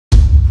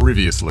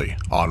Previously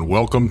on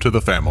Welcome to the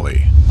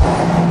Family.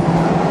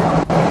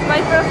 My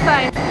first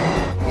time.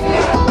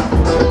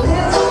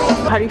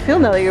 How do you feel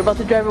now that you're about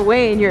to drive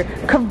away in your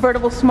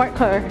convertible smart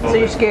car? So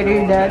you're scared of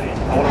your dad?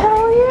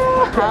 Hell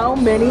yeah! How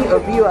many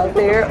of you out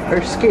there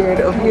are scared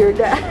of your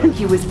dad?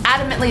 He was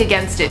adamantly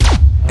against it.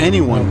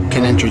 Anyone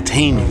can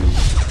entertain you,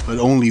 but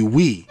only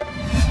we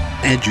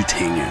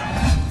edutain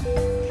you.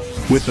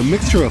 With a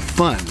mixture of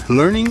fun,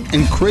 learning,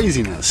 and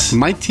craziness,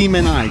 my team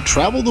and I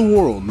travel the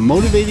world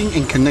motivating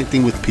and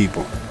connecting with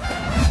people.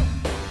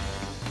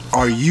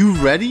 Are you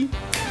ready?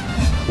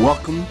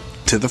 Welcome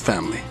to the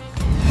family.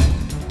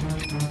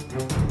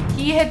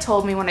 He had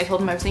told me when I told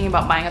him I was thinking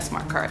about buying a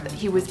smart car that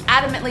he was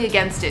adamantly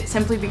against it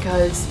simply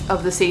because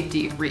of the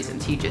safety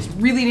reasons. He just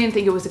really didn't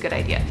think it was a good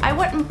idea. I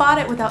went and bought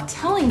it without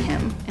telling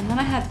him, and then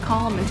I had to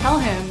call him and tell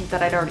him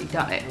that I'd already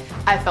done it.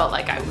 I felt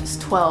like I was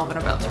 12 and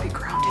about to be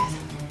grounded.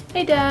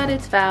 Hey Dad,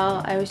 it's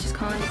Val. I was just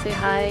calling to say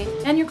hi.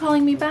 And you're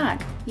calling me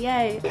back.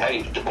 Yay. How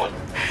you doing?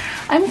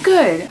 I'm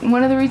good.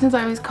 One of the reasons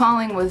I was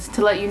calling was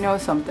to let you know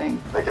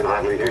something. I can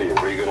hardly hear you.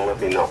 What are you gonna let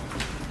me know?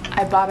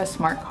 I bought a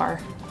smart car.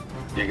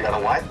 You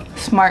got a what?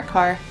 Smart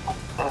car.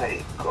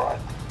 My God.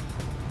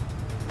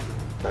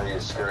 Now you're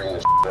scaring the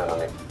shit out of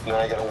me. Now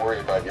I gotta worry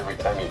about you every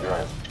time you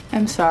drive.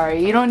 I'm sorry.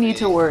 You don't need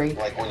to worry.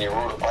 Like when you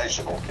rode a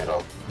bicycle,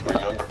 kiddo.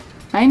 Remember?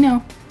 I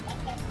know.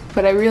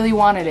 But I really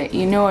wanted it.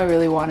 You know I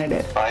really wanted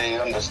it. I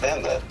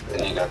understand that.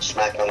 And you got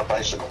smacked on a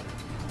bicycle.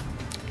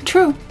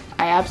 True.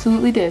 I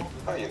absolutely did.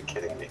 Are you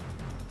kidding me?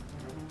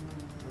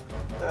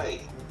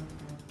 Hey.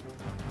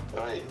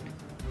 Hey.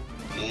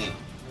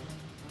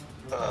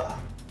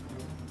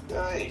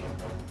 Hey.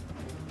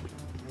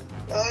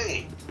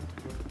 Hey.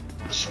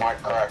 The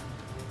smart car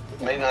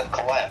may not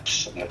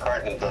collapse and the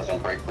carton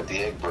doesn't break, but the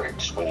egg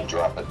breaks when you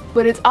drop it.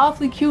 But it's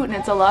awfully cute and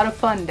it's a lot of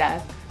fun,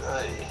 Dad.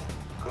 Hey.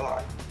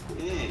 God.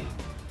 Hey.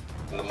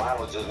 And the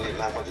mileage isn't even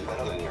that much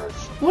better than yours.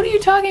 What are you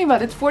talking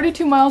about? It's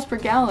 42 miles per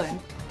gallon.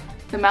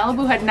 The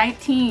Malibu had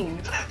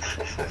 19.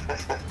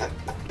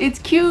 It's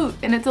cute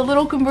and it's a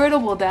little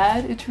convertible,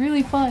 Dad. It's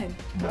really fun.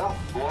 Well,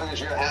 as long as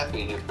you're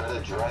happy, you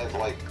better drive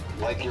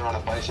like you're on a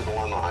bicycle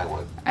on the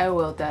highway. I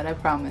will, Dad. I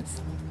promise.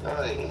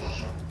 Hey,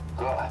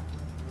 God.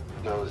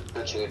 I was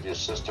bitching at your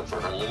sister for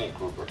her Mini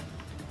Cooper.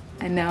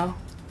 I know.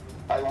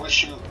 I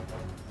wish you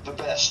the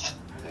best.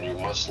 And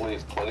you must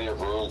leave plenty of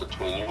room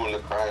between you and the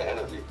car ahead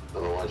of you.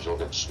 Otherwise, you'll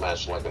get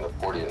smashed like an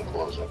accordion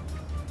closer.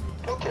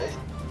 Okay.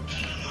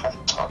 I'll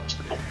talk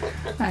to you.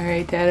 All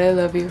right, Dad. I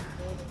love you.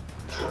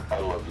 I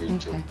love you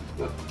too.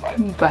 Bye.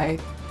 Bye.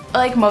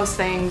 Like most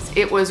things,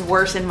 it was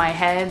worse in my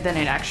head than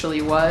it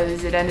actually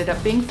was. It ended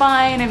up being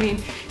fine. I mean,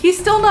 he's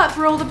still not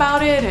thrilled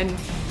about it and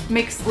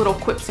makes little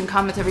quips and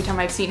comments every time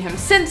I've seen him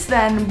since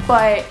then,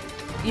 but,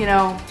 you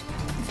know,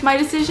 it's my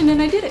decision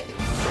and I did it.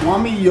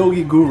 Swami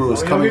Yogi Guru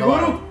is coming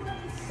along.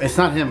 It's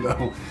not him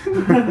though.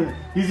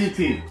 He's your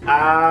team.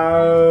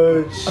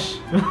 Ouch.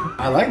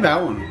 I like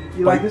that one.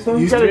 You like this one?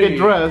 You gotta get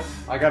dressed.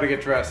 I gotta get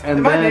dressed.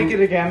 And then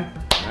naked again.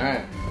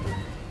 Alright.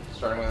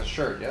 Starting with a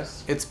shirt,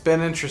 yes? It's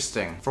been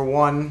interesting. For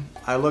one,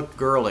 I look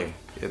girly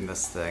in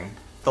this thing.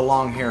 The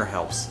long hair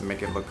helps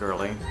make it look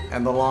girly.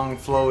 And the long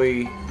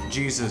flowy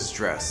Jesus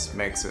dress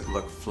makes it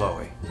look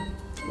flowy.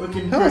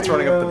 Looking Oh, it's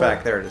running up the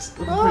back. There it is.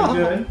 Looking pretty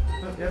good.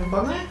 You having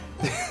fun there?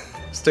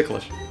 It's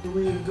ticklish.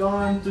 We've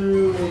gone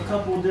through a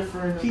couple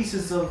different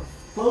pieces of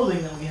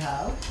clothing that we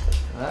have.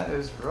 That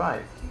is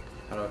right.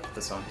 How do I put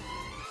this on?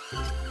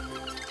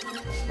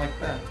 Like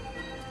that.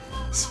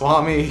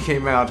 Swami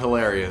came out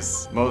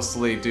hilarious,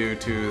 mostly due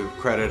to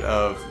credit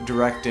of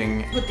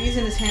directing Put these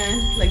in his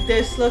hand, like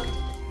this, look.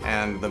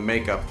 and the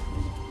makeup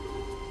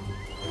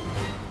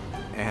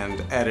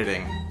and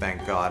editing,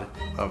 thank God,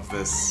 of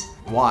this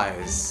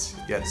wise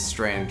yet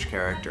strange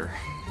character.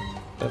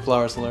 That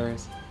flower's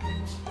hilarious.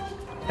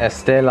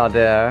 Estee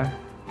Lauder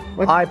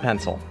eye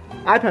pencil.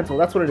 Eye pencil,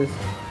 that's what it is.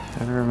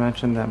 Have I ever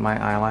mentioned that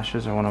my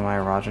eyelashes are one of my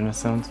erogenous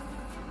zones?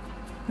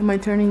 Am I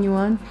turning you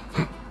on?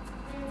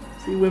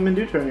 See, women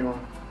do turn you on.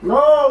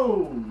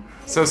 No!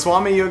 So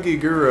Swami Yogi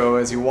Guru,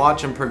 as you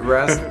watch him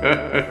progress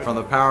from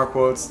the power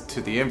quotes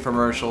to the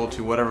infomercial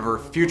to whatever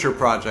future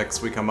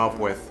projects we come up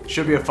with,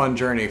 should be a fun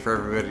journey for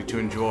everybody to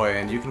enjoy,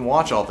 and you can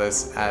watch all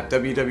this at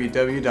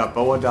www.bowa.tv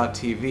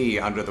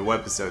under the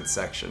webisodes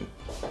section.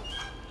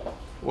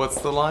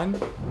 What's the line?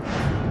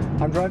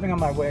 I'm driving on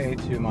my way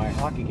to my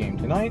hockey game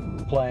tonight,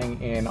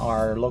 playing in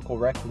our local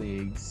rec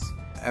leagues.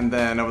 And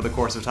then over the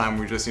course of time,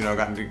 we've just,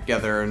 gotten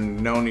together and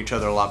known each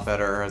other a lot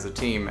better as a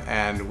team,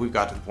 and we've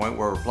got to the point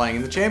where we're playing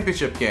in the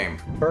championship game.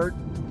 Bert,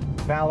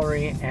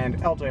 Valerie, and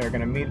LJ are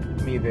going to meet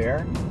me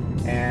there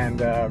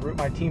and root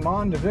my team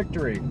on to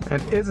victory.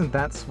 And isn't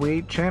that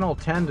sweet? Channel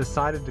 10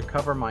 decided to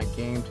cover my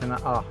game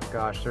tonight. Oh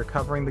gosh, they're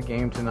covering the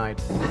game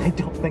tonight. I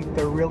don't think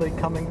they're really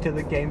coming to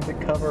the game to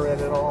cover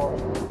it at all.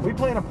 We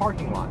play in a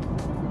parking lot.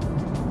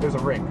 There's a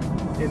rink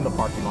in the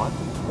parking lot,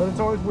 but it's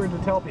always weird to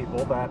tell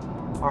people that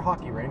our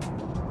hockey rink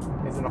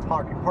is in a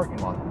parking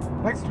lot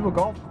next to a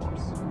golf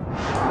course.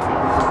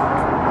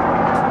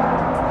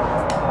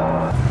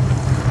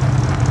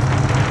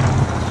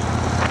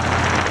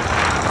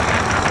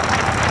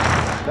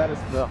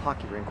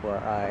 hockey rink where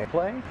I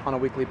play on a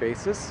weekly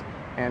basis.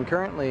 And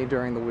currently,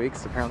 during the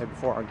weeks, apparently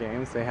before our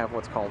games, they have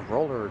what's called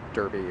roller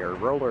derby or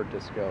roller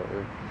disco.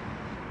 Or,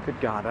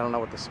 good God, I don't know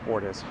what the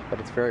sport is, but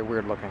it's very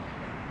weird looking.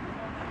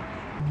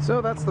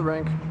 So that's the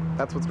rink.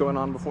 That's what's going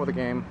on before the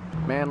game.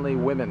 Manly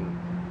women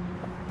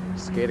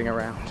skating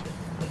around.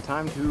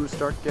 Time to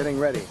start getting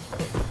ready.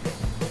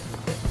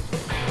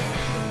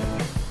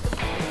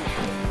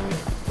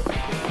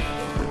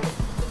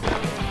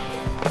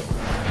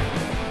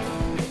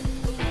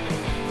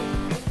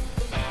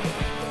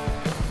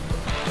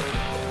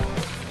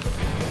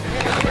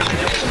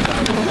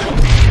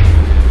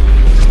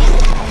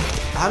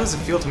 How does it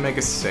feel to make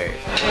a save?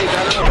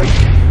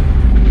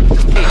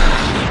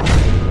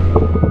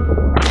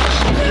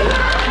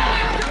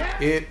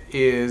 It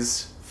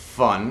is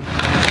fun.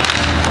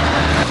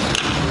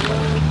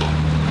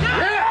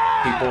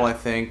 People, I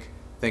think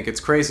it's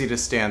crazy to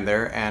stand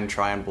there and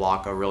try and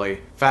block a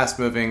really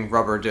fast-moving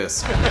rubber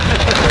disc.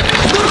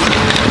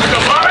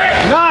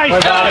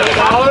 Nice!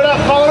 Follow it up,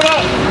 follow it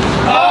up!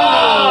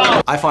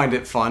 Oh! I find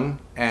it fun,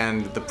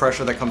 and the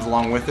pressure that comes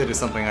along with it is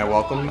something I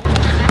welcome.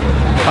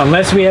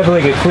 Unless we have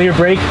like a clear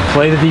break,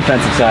 play the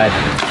defensive side.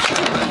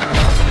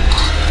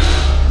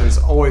 There's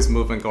always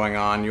movement going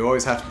on. You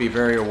always have to be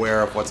very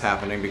aware of what's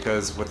happening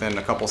because within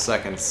a couple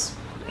seconds,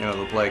 you know,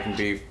 the play can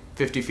be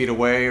 50 feet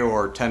away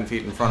or 10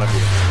 feet in front of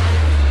you.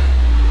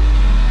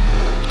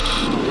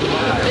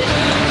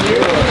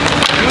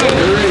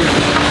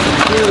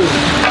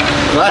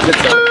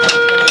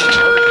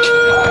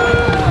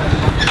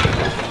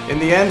 In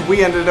the end,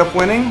 we ended up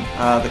winning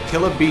the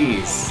Killer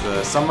Bees,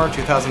 the Summer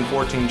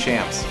 2014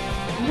 champs.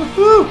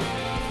 Woohoo!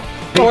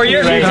 4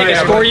 years? You take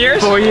us 4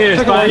 years? 4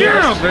 years. 5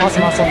 years.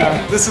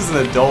 Awesome. This is an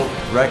adult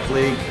rec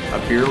league, a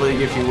beer league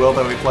if you will,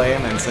 that we play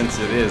in, and since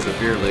it is a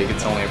beer league,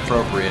 it's only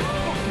appropriate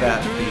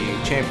that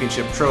the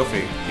championship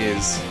trophy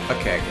is a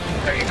keg.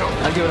 There you go.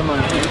 I'll give it a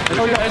money.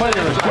 Oh, you got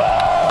plenty.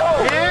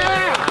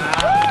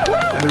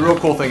 And the real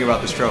cool thing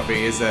about this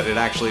trophy is that it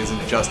actually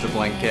isn't just a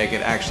blank keg,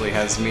 it actually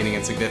has meaning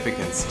and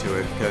significance to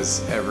it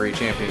because every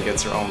champion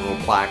gets their own little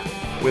plaque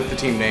with the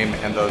team name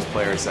and those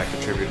players that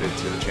contributed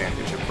to the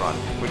championship run,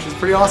 which is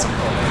pretty awesome.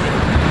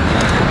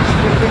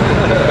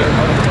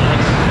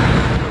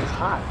 It's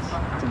hot.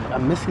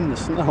 I'm missing the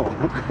snow.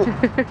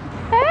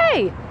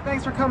 Hey!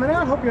 Thanks for coming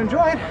out. Hope you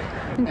enjoyed.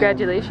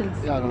 Congratulations.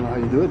 Yeah, I don't know how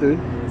you do it, dude.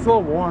 It's a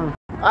little warm.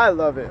 I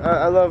love it.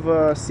 I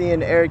love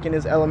seeing Eric in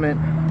his element.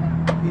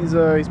 He's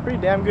pretty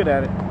damn good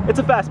at it. It's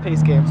a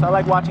fast-paced game, so I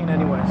like watching it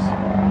anyways.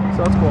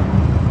 So it's cool.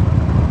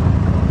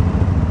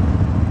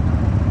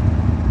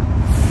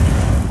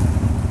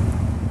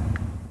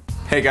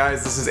 Hey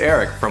guys, this is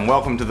Eric from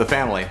Welcome to the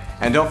Family,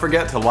 and don't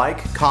forget to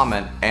like,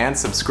 comment, and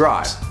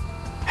subscribe.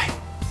 Hey.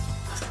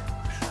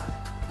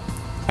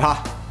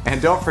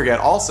 And don't forget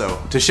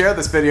also to share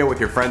this video with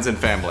your friends and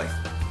family.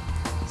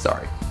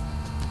 Sorry.